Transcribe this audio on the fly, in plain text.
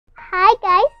Hi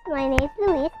guys, my name is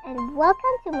Luis and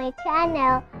welcome to my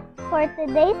channel. For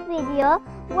today's video,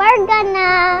 we're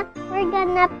gonna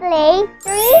play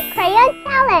 3 crayon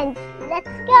challenge. Let's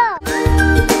go!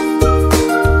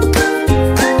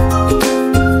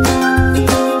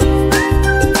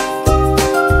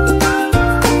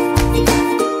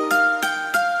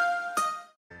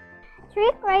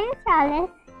 Three crayon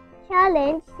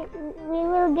challenge. We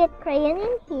will get crayon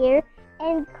in here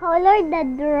and color the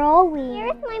drawing.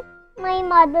 Here's my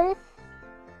mother's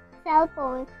cell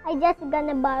phone. I just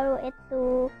gonna borrow it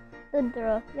to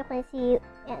draw. You can see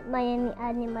my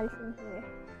animals in here.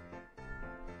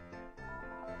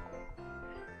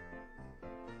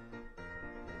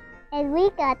 And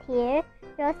we got here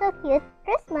so cute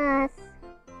Christmas.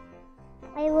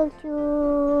 I will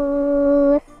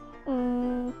choose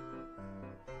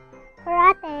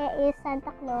Karate is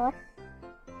Santa Claus.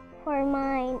 For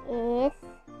mine is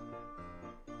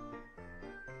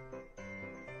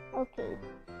okay.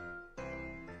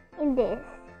 In this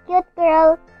cute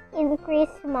girl in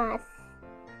Christmas.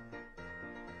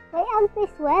 My ugly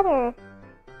sweater.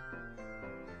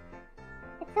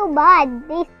 It's so bad.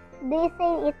 They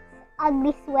say it's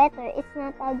ugly sweater. It's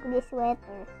not ugly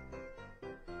sweater.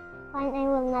 Fine, I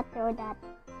will not draw that.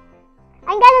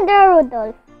 I'm gonna draw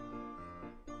Rudolph.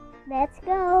 Let's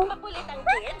go. Makulit ang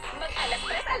kids,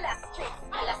 mag-alas-tres.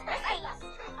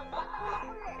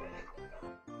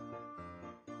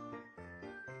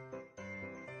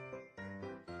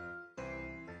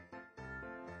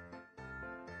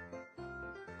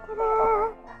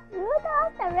 Ta-da!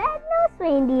 Rudolph the red-nosed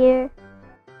reindeer.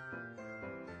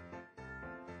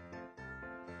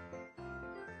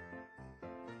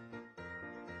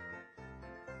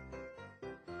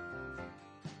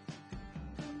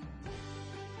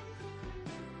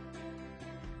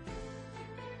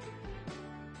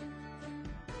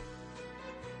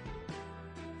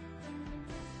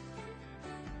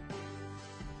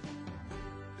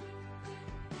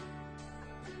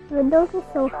 Rudolph is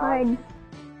so hard.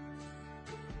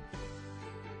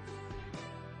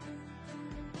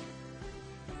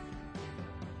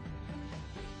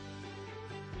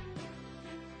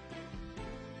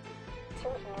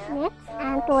 Next,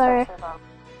 antler.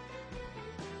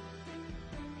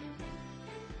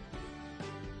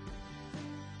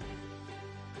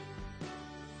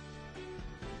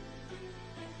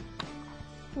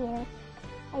 Here,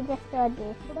 I just draw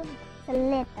this. It's a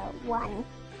little one.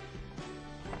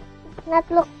 That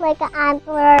looks like an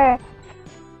antler.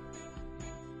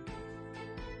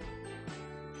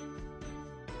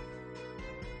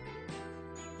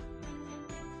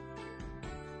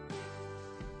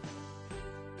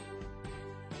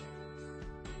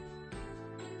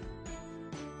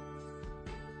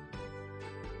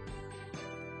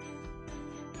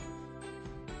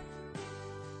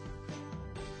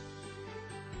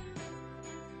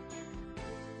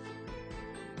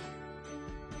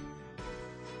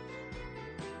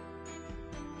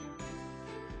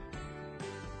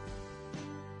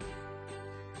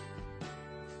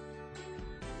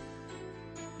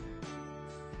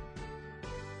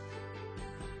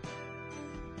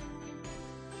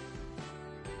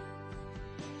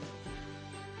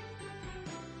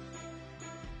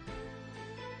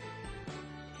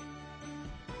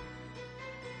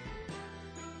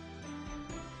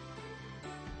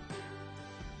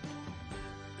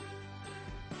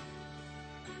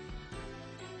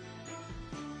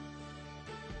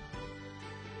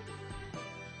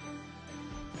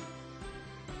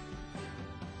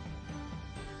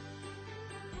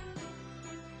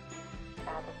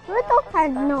 Rudolph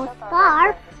has no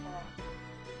scarf.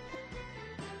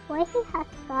 Why he has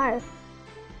scarf?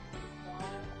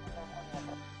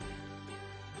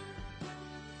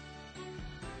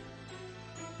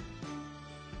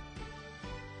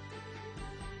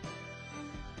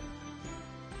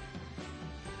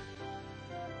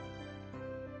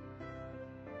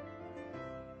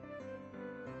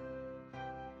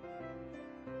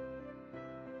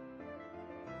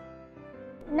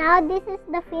 Now this is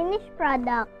the finished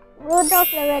product.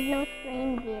 Rudolph the red-nosed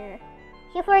reindeer.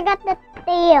 She forgot the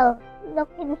tail. Look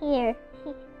in here.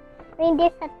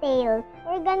 Reindeer's a tail.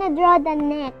 We're gonna draw the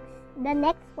next. The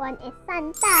next one is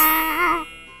Santa.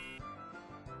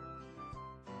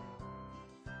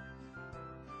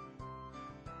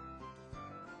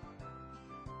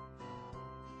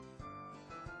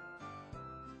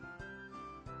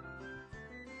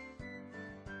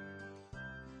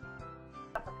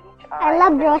 I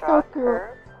love draw so cute.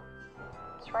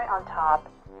 It's right on top.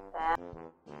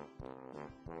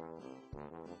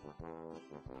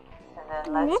 And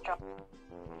then let's draw.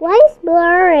 Why is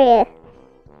blurry?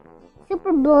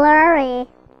 Super blurry.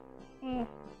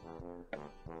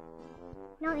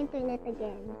 No internet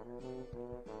again.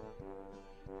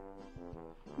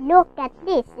 Look at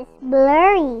this. It's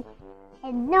blurry.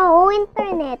 And no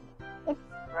internet. It's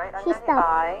Right she under the stopped.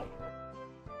 eye.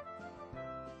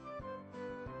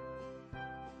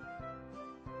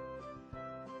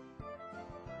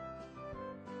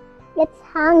 It's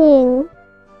hanging.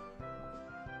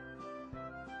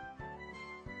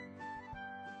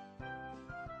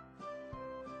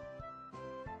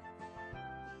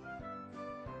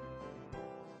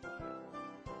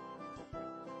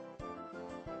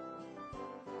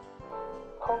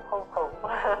 Ho, ho, ho.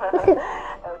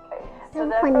 Okay. So So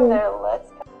then funny. from there,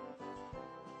 let's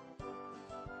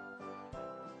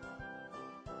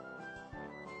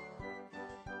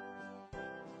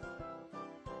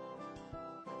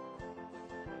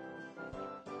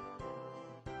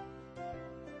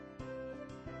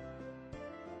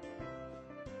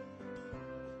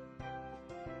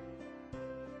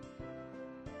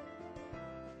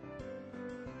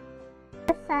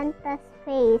Santa's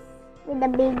face with a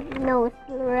big nose,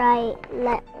 right,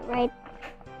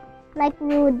 like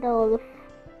Rudolph.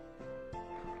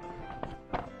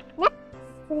 Next,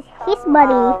 is his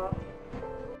body.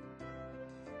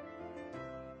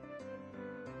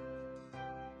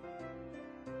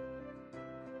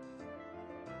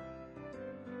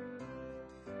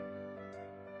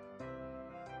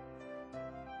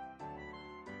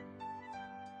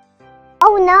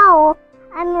 Oh no,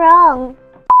 I'm wrong.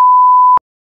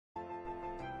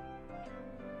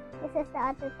 This is the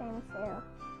other pencil.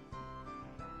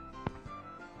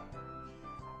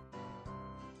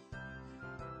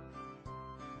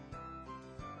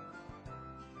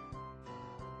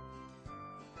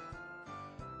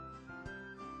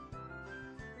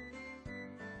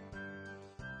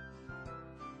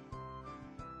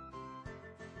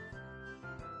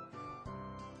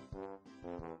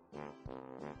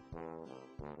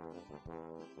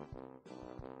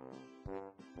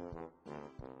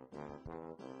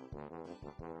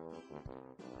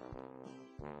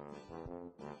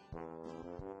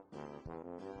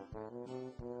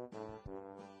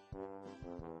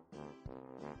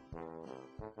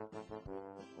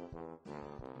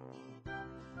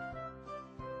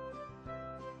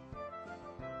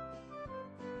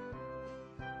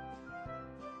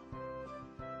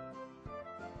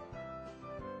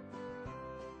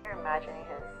 You're imagining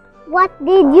his. What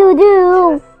did you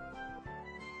do?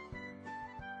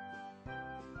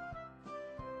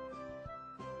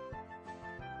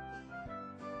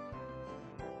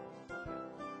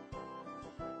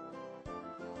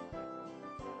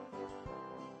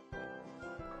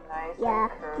 Nice Yeah,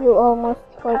 and curved. you almost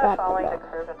So kind forgot of following the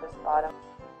about. curve at this bottom.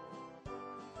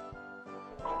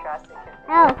 Drastic.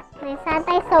 Oh, my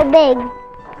Santa is so big.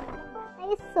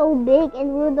 Santa is so big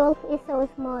and Rudolph is so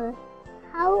small.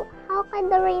 How can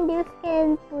the reindeers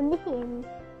can pull him?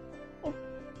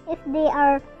 If they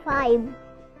are five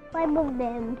of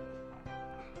them.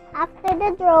 After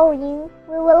the drawing,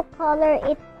 we will color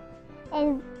it,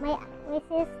 and my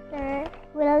sister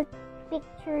will pick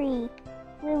three.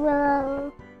 We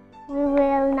will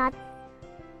not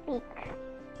pick.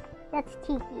 That's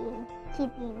cheating.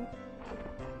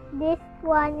 This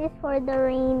one is for the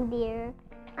reindeer.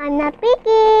 I'm not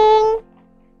picking.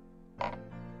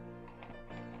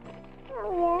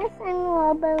 Oh yes, I'm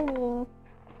wobbling.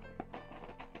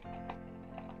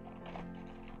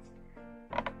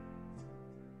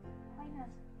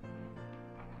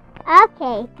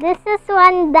 Okay, this is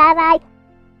one that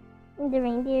the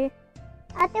reindeer.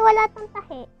 Ate, wala tong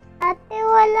tahi. Ate,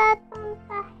 wala tong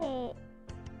tahi.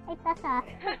 Ay, tasa.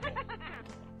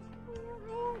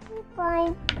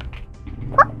 Fine.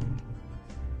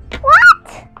 What?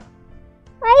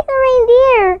 Why is the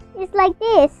reindeer? It's like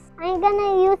this. I'm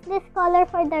gonna use this color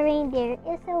for the reindeer.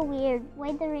 It's so weird.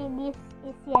 Why the reindeer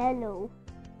is yellow?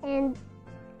 And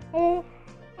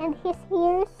his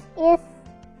ears is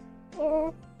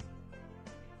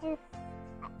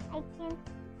I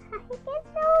can't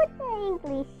know the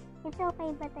English. It's okay,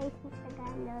 but I speak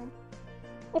Tagalog.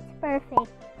 It's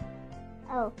perfect.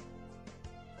 Oh,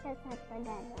 that's not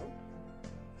Tagalog.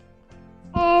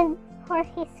 And for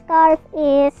his scarf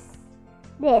is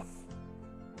this.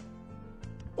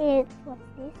 What's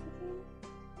this again?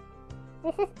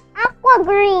 This is aqua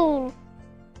green.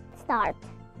 Start.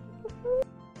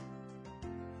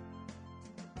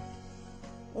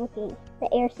 Okay,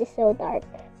 the air is so dark.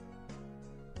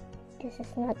 This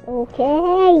is not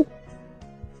okay.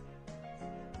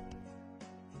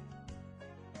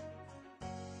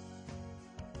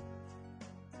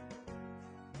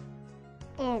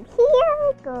 And here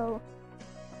we go.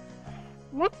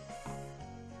 Next,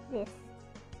 this.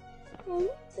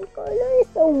 The color is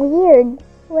so weird.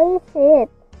 Why is it?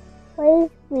 Why is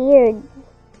it weird?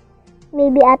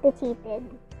 Maybe Ate cheated.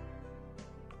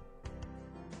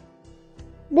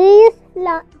 Do you use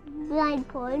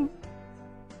blindfold?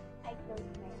 I close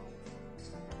my eyes.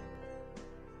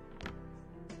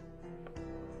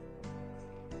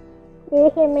 Do you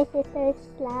hear my sister's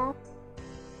laugh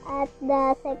at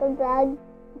the second vlog?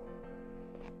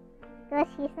 Because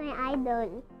she's my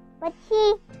idol. But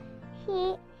she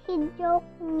joke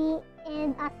me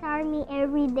and assar me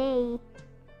every day.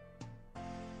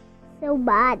 So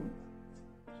bad.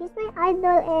 She's my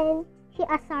idol and she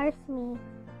assars me.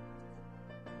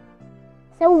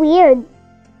 So weird.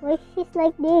 Why she's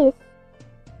like this?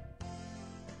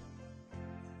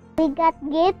 We got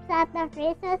gifts at the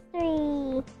Christmas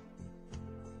tree.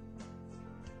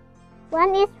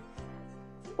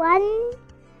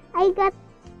 I got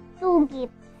 2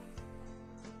 gifts.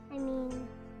 I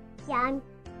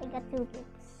got 2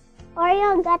 gifts.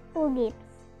 Oreo got 2 gifts.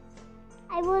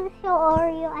 I will show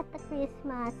Oreo at the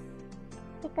Christmas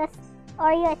because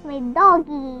Oreo is my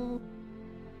doggy.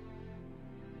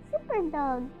 Super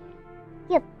dog.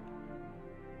 Cute.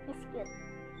 He's cute.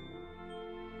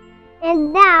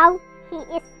 And now he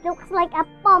looks like a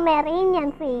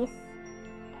Pomeranian face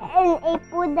and a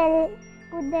poodle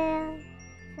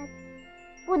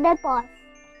paws.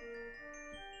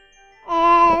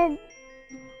 And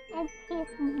his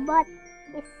butt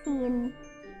is seen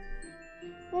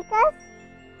because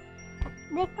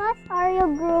Oreo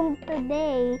groomed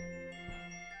today,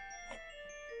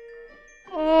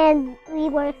 and we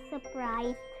were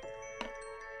surprised.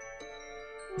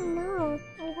 No,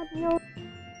 I have no.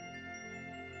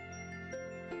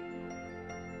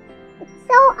 It's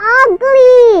so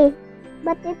ugly,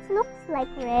 but it looks like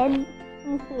red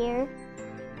in here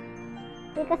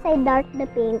because I darked the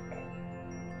pink.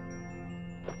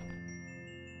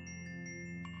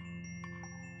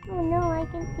 Oh no, I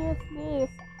can't use this.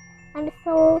 I'm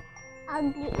so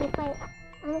ugly if I'm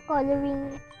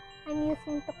coloring. I'm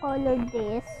using to color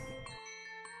this.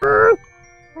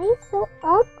 Why is so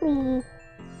ugly?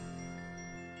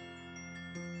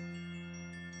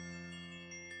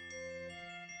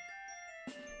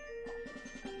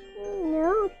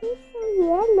 No, he's so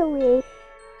yellowish.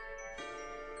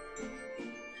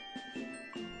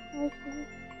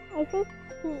 I think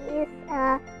he is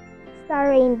a star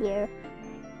reindeer.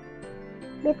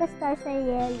 Because stars are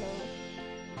yellow.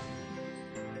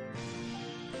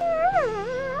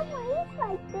 Why is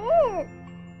like this?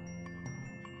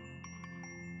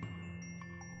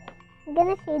 I'm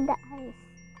gonna shade the eyes.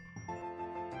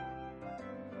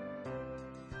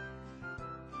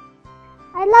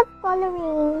 I love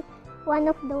coloring one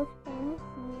of those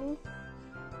pencils.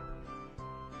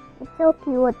 It's so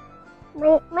cute.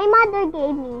 My mother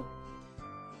gave me.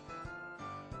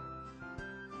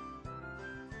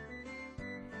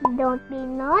 Don't be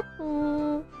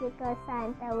naughty because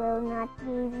Santa will not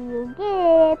give you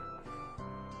gifts.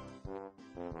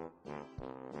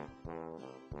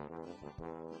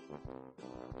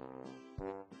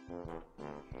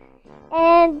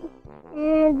 And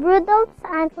Rudolph's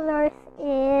antlers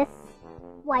is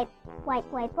white,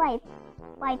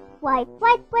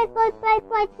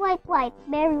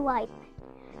 very white,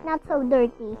 not so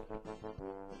dirty,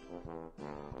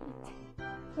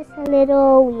 just a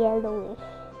little yellowish.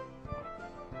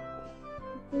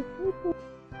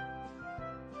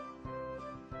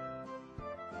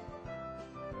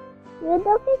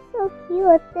 Rudolph is so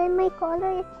cute, then my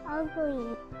color is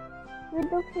ugly.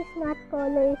 Rudolph's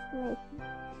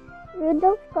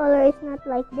color is not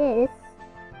like this.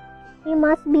 He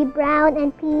must be brown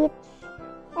and peach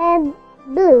and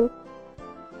blue.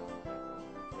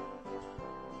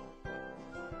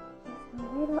 It's a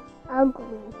little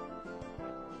ugly.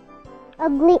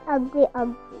 Ugly.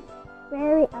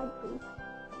 Very ugly.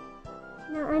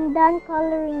 Now I'm done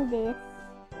coloring this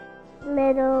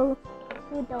little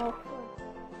Rudolph.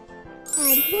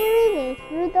 And here it is,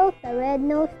 Rudolph the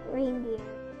Red-Nosed Reindeer.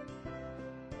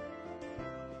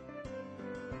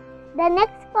 The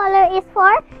next color is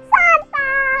for Santa!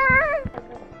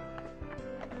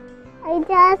 I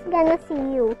just gonna see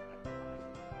you.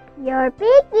 You're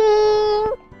peeking!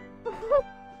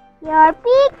 You're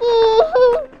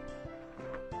peeking!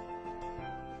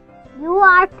 You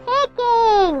are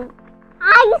picking!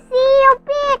 I see you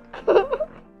pick!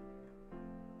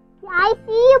 I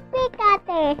see you pick,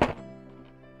 ate.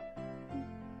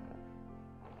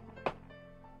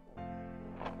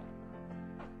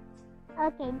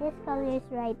 Okay, this color is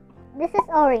right. This is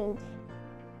orange.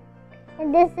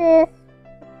 And this is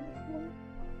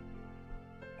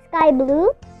sky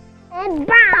blue and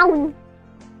brown.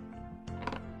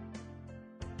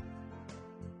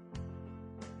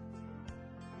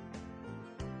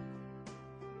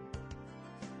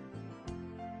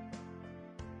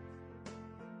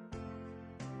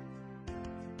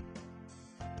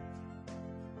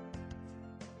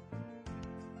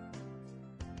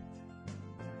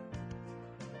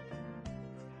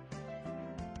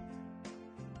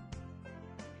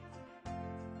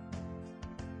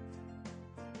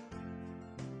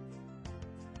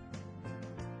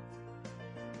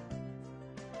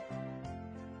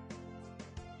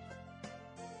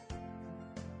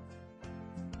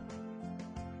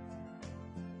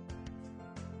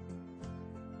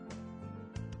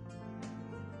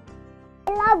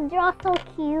 love Draw So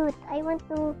Cute. I want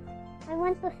to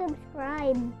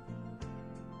subscribe.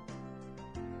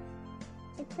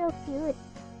 It's so cute.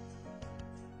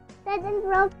 Ted and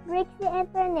Ralph breaks the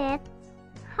internet.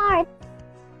 Hearts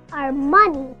are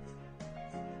money.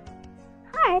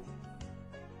 Hearts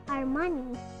are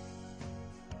money.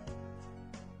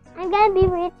 I'm gonna be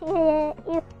rich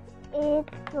if it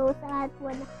goes at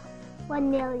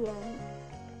 1 million.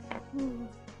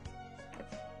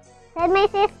 Said my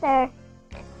sister.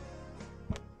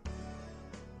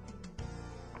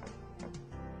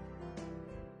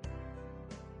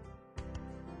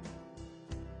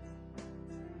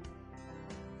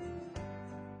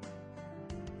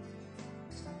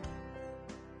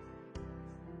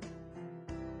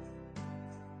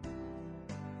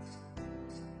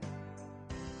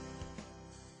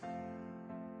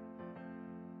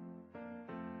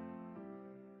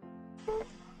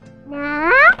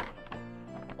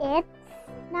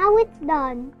 Now it's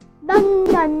done. Dun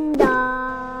dun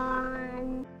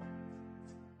dun.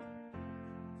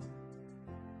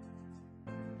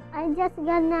 I'm just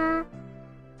gonna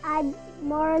add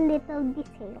more little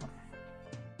details.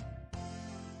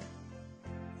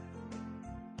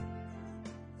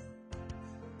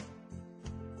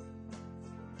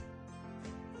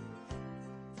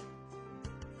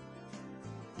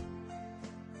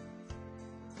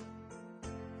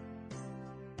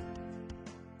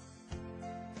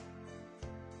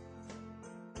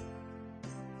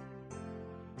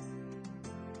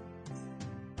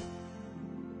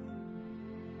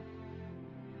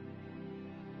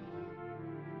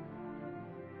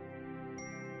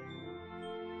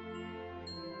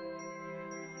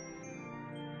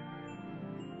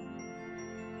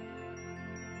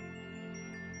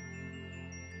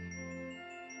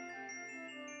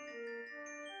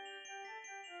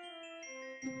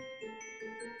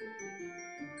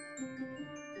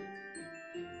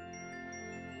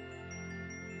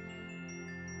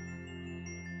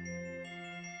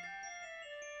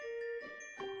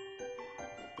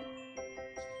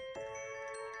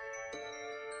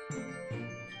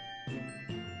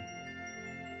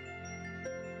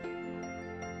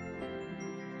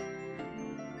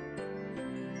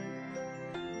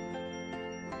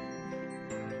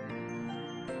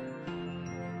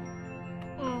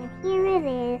 Here it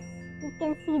is. You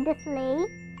can see the sleigh.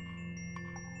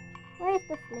 Where is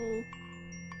the sleigh?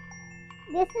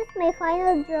 This is my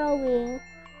final drawing.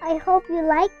 I hope you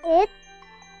like it.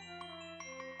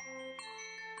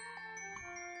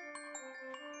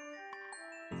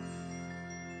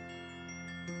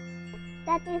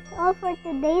 That is all for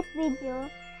today's video.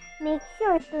 Make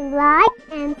sure to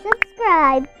like and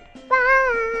subscribe.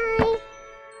 Bye!